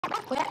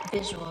Wet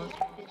visuals.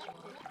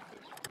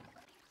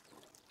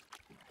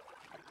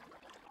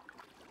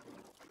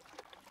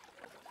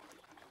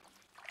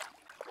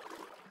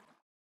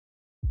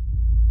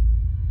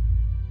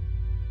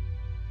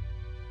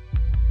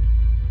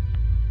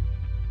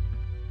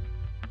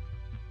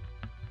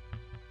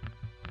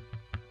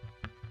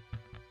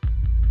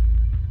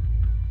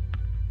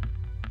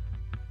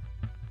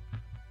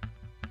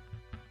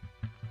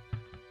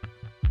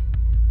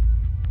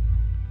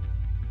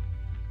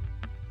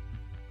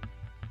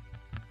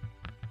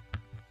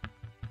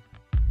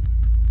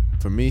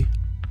 For me,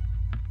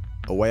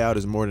 a way out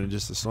is more than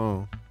just a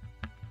song.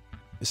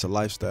 It's a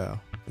lifestyle.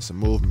 It's a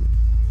movement.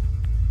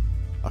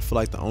 I feel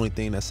like the only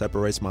thing that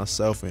separates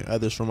myself and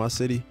others from my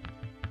city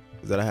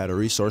is that I had the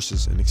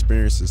resources and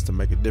experiences to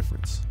make a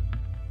difference.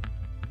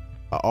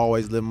 I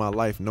always live my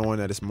life knowing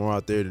that it's more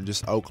out there than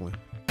just Oakland.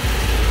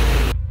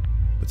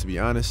 But to be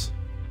honest,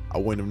 I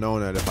wouldn't have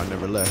known that if I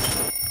never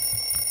left.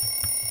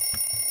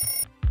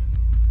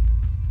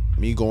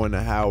 Me going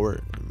to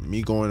Howard,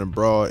 me going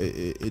abroad,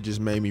 it just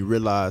made me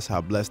realize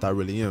how blessed I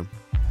really am.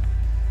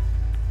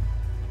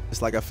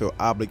 It's like I feel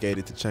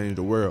obligated to change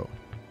the world.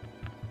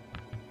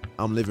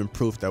 I'm living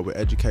proof that with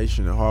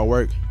education and hard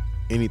work,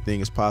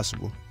 anything is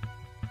possible.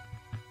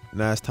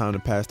 Now it's time to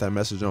pass that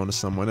message on to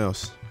someone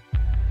else.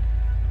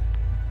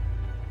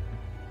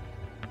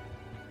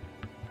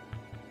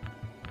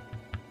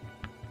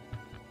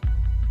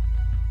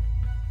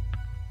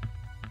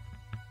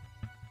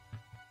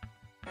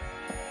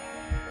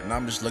 And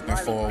I'm just looking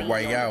for a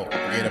way out.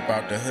 Get up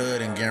out the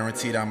hood and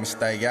guaranteed I'ma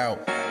stay out.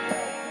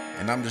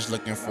 And I'm just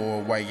looking for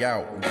a way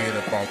out. Get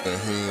up out the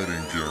hood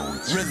and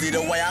guaranteed. Really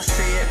the way I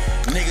see it,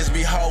 niggas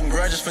be holding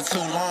grudges for too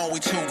long. We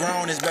too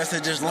grown, it's best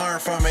to just learn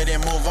from it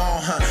and move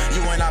on, huh?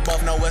 You and I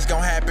both know what's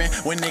gonna happen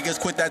when niggas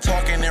quit that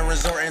talking and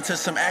resorting to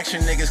some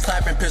action. Niggas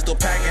clapping, pistol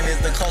packing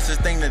is the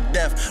closest thing to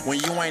death. When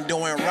you ain't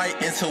doing right,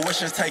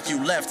 intuitions take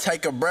you left.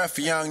 Take a breath,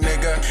 young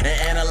nigga, and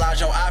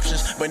analyze your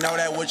options. But know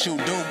that what you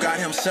do,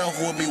 God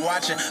himself will be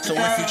watching. So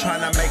if you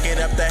tryna make it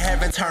up to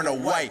heaven, turn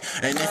away.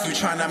 And if you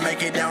tryna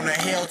make it down to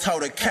hell,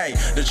 toe to K.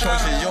 The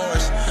choice is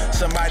yours.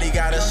 Somebody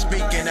gotta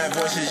speak and that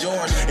voice is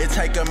yours. It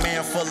take a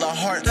man full of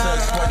heart to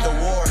exploit the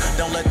war.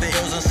 Don't let the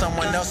ills of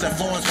someone else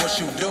influence what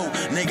you do.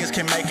 Niggas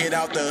can make it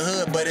out the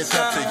hood, but it's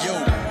up to you.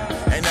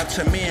 And up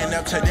to me and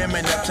up to them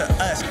and up to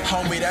us.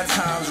 Homie, that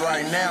time's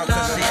right now.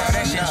 Cause see, all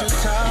that shit you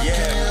talking,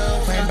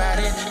 you ain't bout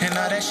it. And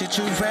all that shit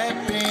you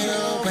rapping,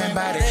 you ain't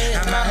bout it.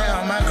 I'm out here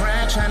on my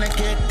grind trying to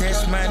get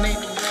this money.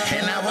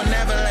 And I will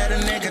never let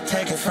a nigga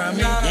take it from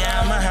me.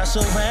 Yeah, I'ma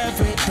hustle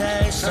every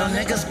day. So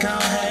niggas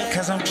gon' hate,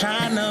 cause I'm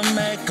trying to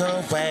make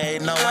a way.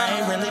 No, I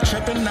ain't really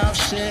tripping off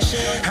shit.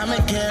 I'ma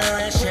get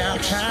rich, yeah,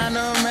 I'm trying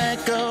to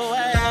make a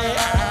way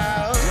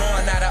out.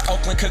 Growing out of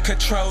Oakland could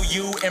control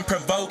you and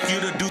provoke you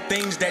to do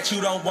things that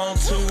you don't want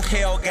to.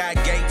 Hell got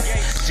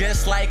gates,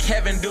 just like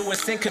heaven do.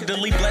 It's could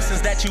delete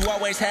blessings that you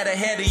always had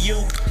ahead of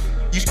you.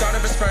 You start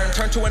of a sperm,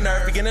 turn to a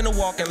nerve, beginning to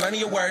walk and learning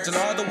your words. And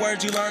all the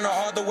words you learn are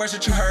all the words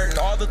that you heard. And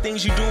all the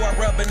things you do are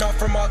rubbing off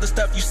from all the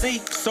stuff you see.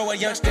 So a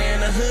youngster in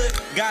the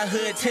hood got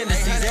hood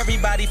tendencies.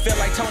 Everybody feel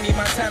like Tony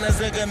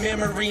Montana's a good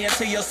memory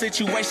until your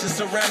situation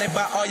surrounded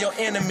by all your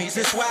enemies.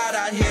 It's wild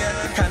out here,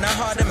 kinda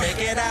hard to make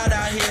it out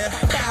here.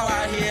 Bow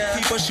out here,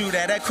 people shoot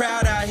at a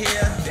crowd out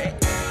here.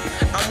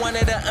 I'm one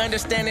of the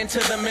understanding to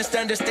the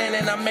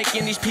misunderstanding. I'm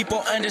making these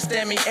people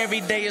understand me.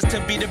 Every day is to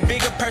be the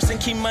bigger person,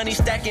 keep money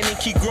stacking and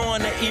keep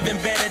growing to even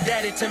better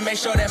daddy to make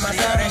sure that my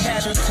son ain't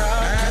had you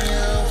talking,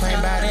 you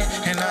ain't bout it.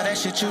 And all that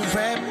shit you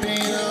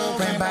rapping,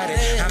 you ain't bout it.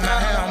 I'm out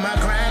here on my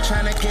grind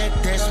trying to get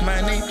this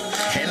money.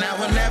 And I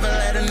will never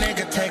let a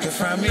nigga take it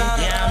from me.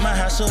 Yeah, I'ma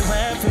hustle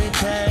every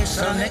day.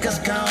 So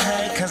niggas gon'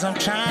 hate, cause I'm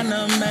trying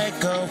to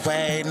make a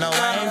way. No,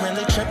 I ain't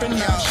really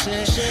tripping off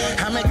shit.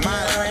 I'ma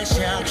get rich,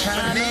 yeah, I'm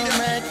trying to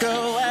make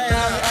a way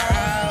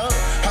out.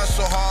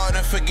 Hustle hard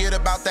and forget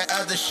about that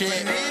other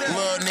shit.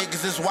 Little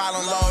niggas is wild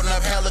and loading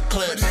up hella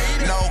clips.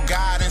 No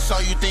guidance, so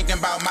you thinking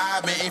about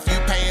mobbing. If you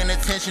paying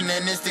attention,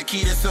 then it's the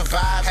key to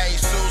survive. Hey,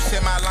 Seuss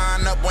hit my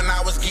line up when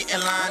I was getting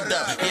lined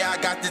up. Yeah, I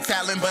got the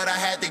talent, but I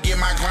had to get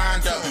my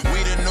grind up.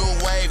 We the new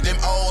wave, them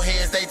old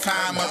heads, they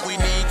time up. We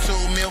need 2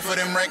 mil for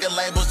them record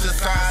labels to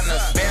sign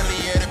us. Family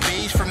at the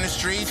beach, from the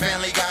streets,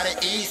 family gotta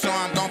eat. So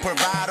I'm gon'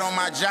 provide on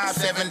my job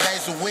 7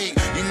 days a week.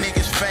 You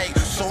niggas fake,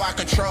 so I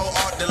control,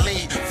 alt,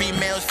 delete.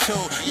 Females too,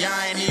 y'all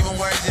ain't even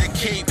worthy to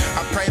keep.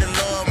 I pray the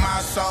Lord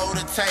my soul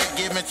to take,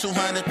 give me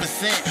 200%.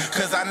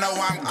 Cause I know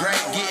I'm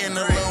great, getting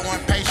a little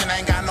impatient,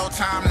 ain't got no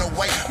time to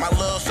wait. My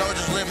little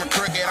soldiers living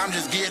crooked, I'm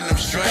just getting them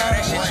straight. All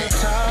that shit you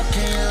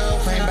talking,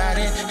 you ain't bout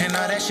it. And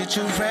all that shit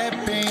you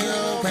rapping, you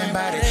ain't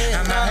bout it.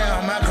 I'm out here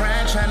on my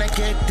grind trying to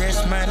get this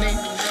money.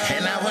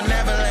 And I will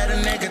never let a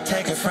nigga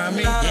take it from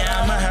me.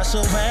 Yeah, I'ma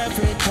hustle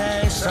every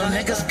day. So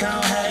niggas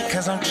gon' hate,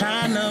 cause I'm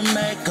trying to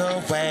make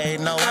a way.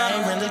 No, I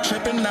ain't really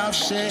tripping off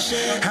shit.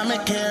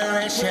 I'ma get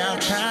rich, yeah, I'm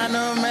trying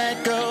to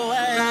make a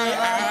way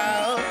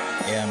out.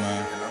 Yeah,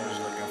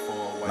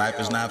 man. Life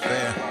is not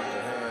fair,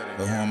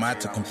 but who am I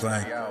to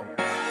complain?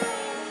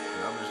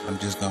 I'm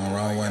just gonna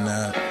roll one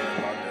up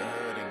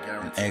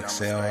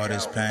exhale all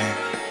this pain.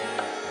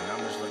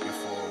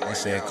 They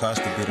say it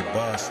costs to be the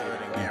boss.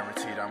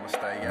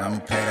 I'ma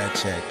pay that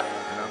check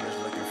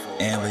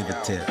and leave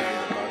a tip.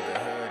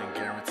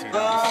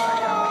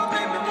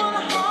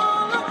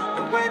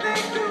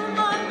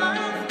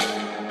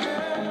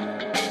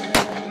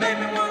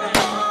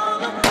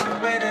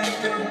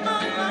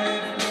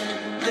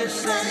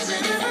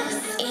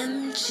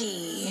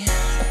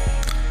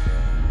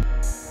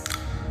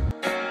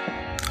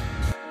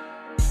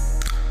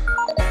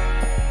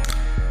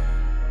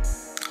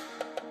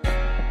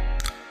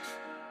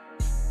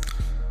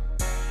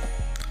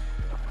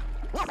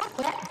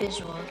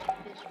 Visual.